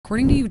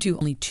according to YouTube,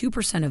 only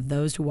 2% of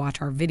those who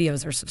watch our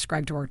videos are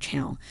subscribed to our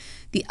channel.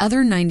 The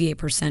other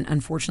 98%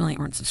 unfortunately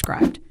aren't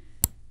subscribed.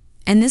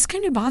 And this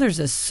kind of bothers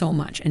us so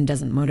much and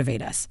doesn't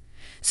motivate us.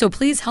 So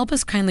please help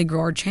us kindly grow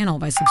our channel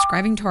by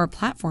subscribing to our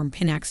platform,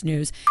 Pinax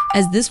News,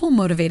 as this will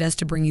motivate us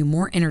to bring you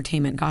more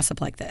entertainment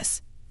gossip like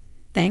this.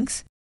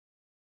 Thanks.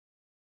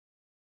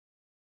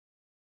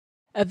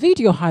 A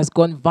video has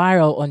gone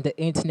viral on the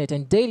internet,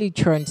 and Daily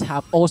Trends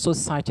have also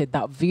cited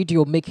that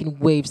video making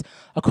waves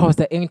across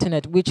the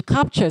internet, which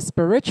captures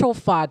spiritual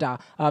father,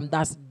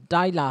 that's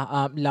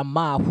Dalai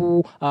Lama,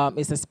 who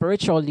is a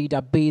spiritual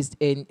leader based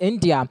in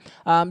India,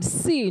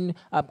 seen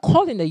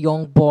calling a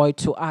young boy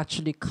to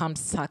actually come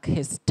suck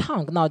his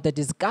tongue. Now, the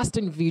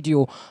disgusting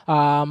video,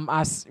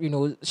 as you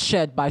know,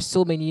 shared by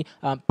so many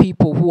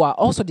people who are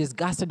also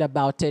disgusted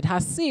about it,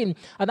 has seen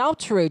an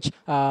outrage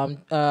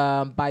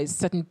by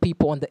certain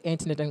people on the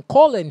internet and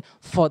calling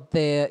for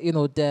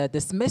the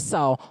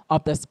dismissal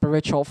of the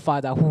spiritual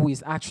father, who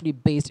is actually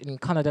based in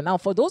Canada. Now,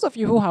 for those of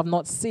you who have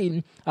not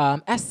seen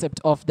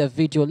excerpt of the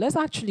video, let's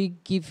actually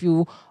give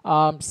you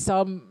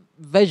some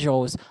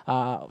visuals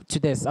to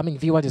this. I mean,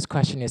 viewer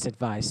discretion is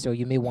advised, so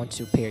you may want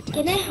to pay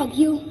attention. Can I hug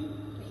you?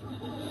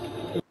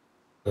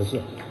 It's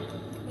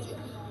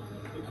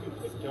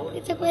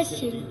a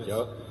question.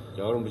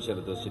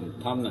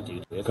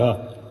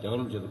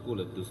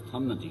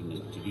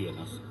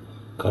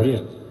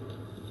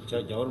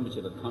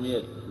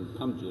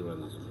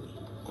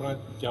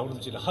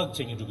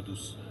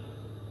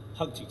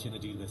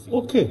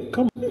 Okay,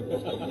 come.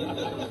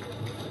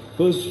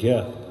 First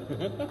here.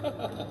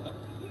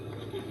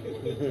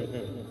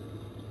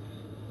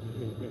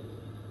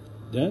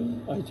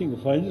 Then I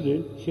think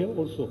finally here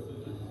also.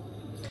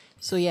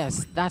 So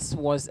yes, that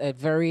was a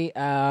very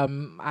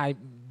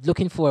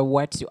looking for a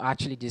word to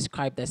actually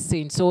describe the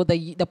scene. So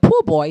the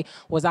poor boy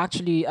was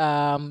actually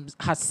has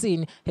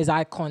seen his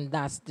icon,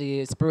 that's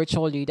the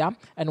spiritual leader,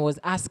 and was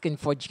asking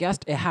for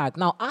just a hug.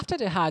 Now, after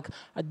the hug,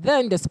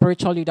 then the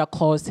spiritual leader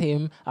calls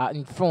him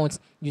in front.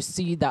 You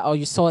see that, or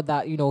you saw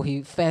that, you know,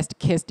 he first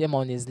kissed him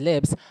on his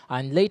lips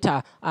and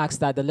later asked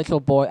that the little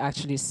boy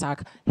actually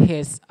suck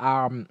his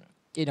tongue.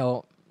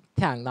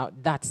 Now,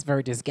 that's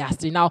very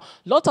disgusting. Now,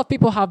 lots of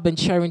people have been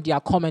sharing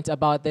their comments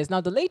about this. Now,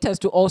 the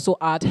latest to also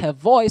add her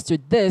voice to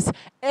this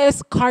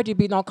is Cardi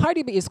B. Now,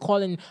 Cardi B is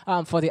calling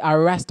for the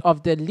arrest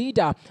of the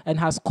leader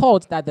and has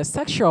called that the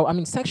sexual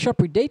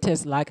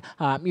predators like,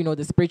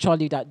 the spiritual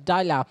leader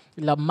Dalai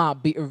Lama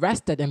be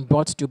arrested and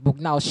brought to book.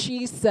 Now,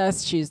 she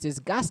says she's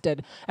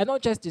disgusted, and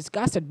not just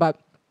disgusted, but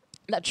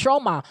the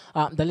trauma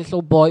the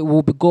little boy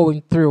will be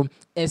going through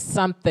is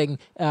something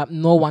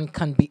no one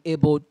can be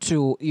able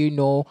to,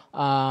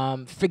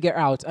 figure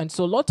out. And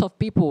so a lot of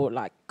people,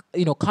 like,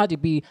 Cardi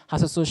B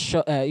has also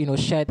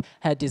shared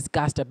her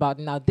disgust about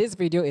it. Now, this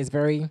video is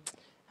very...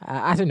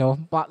 I don't know,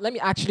 but let me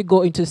actually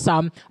go into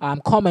some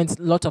comments.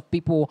 A lot of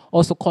people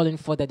also calling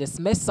for the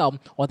dismissal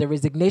or the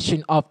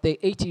resignation of the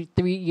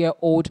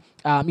 83-year-old,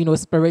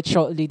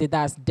 spiritual leader,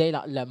 that's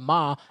Dalai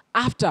Lama,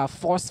 after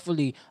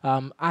forcefully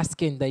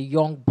asking the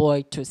young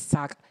boy to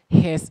suck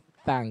his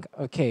tongue.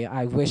 Okay,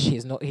 I wish he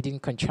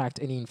didn't contract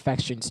any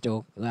infections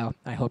though. Well,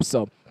 I hope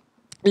so.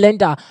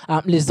 Linda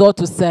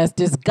Lizotto says,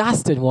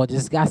 disgusting. Well,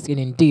 disgusting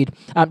indeed.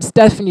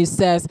 Stephanie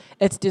says,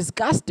 it's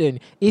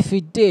disgusting. If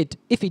he did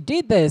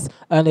this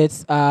and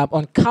it's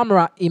on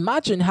camera,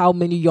 imagine how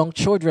many young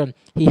children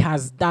he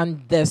has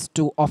done this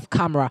to off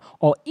camera,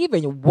 or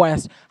even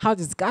worse, how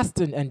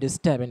disgusting and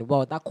disturbing.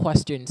 Well, that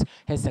questions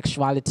his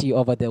sexuality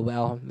over there.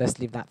 Well, let's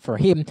leave that for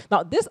him.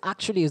 Now, this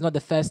actually is not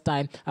the first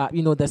time,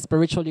 the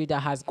spiritual leader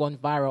has gone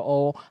viral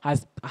or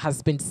has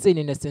been seen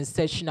in a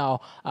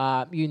sensational,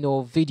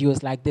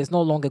 videos like this.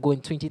 No long ago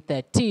in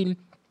 2013,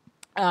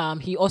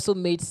 he also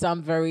made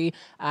some very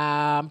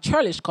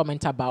churlish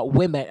comment about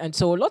women, and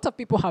so a lot of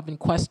people have been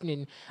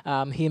questioning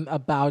him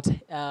about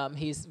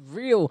his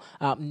real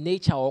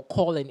nature or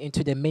calling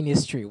into the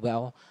ministry.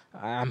 Well,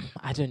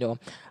 I don't know.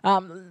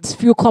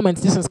 Few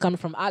comments. This is coming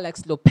from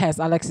Alex Lopez.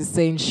 Alex is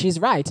saying she's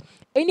right.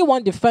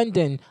 Anyone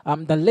defending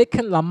the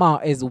Laken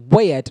Lama is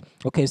weird.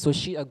 Okay, so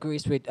she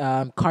agrees with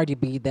Cardi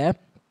B there.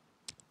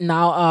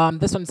 Now,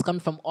 this one is coming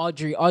from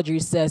Audrey. Audrey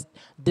says,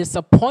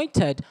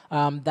 disappointed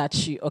that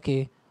she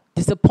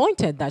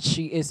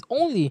is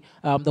only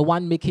the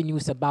one making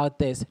news about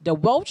this. The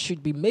world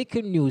should be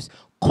making news,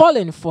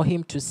 calling for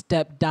him to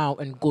step down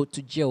and go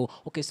to jail.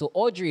 Okay, so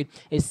Audrey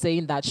is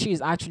saying that she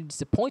is actually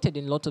disappointed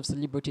in a lot of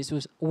celebrities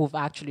who have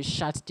actually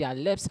shut their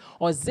lips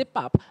or zip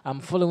up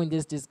following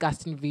this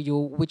disgusting video,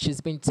 which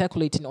has been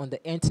circulating on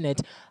the internet.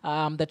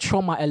 The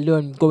trauma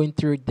alone going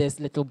through this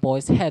little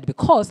boy's head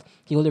because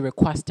he only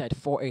requested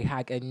for a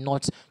hug and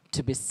not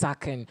to be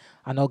sucking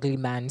an ugly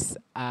man's,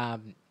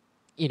 tongue.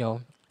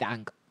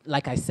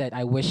 Like I said,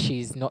 I wish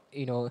she's not,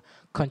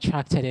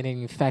 contracted any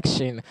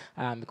infection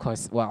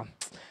because, well...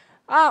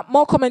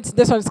 more comments.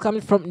 This one is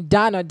coming from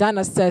Dana.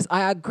 Dana says,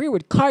 I agree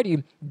with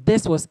Cardi.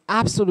 This was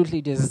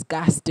absolutely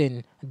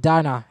disgusting.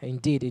 Dana,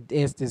 indeed, it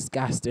is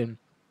disgusting.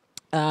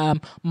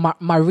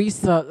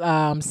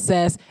 Marisa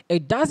says,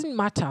 it doesn't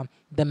matter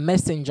the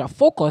messenger.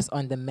 Focus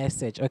on the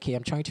message. Okay,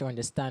 I'm trying to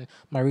understand,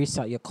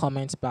 Marisa, your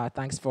comments, but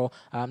thanks for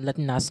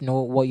letting us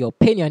know what your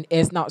opinion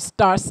is. Now,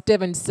 Star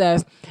Steven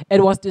says,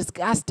 it was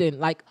disgusting.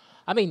 Like,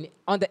 I mean,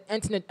 on the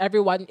internet,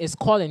 everyone is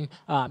calling,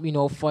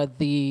 for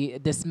the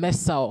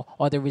dismissal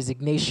or the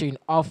resignation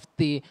of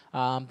the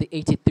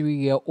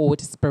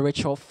 83-year-old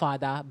spiritual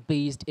father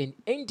based in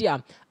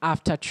India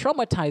after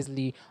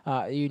traumatizingly,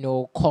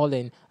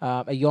 calling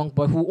a young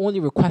boy who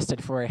only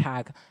requested for a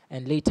hug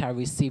and later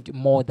received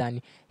more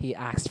than he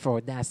asked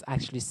for. That's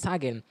actually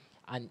sagging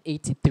an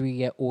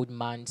 83-year-old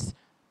man's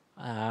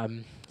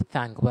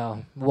thank.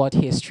 Well, what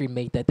history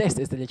made that? This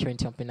is the Literary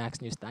Champion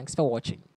News. Thanks for watching.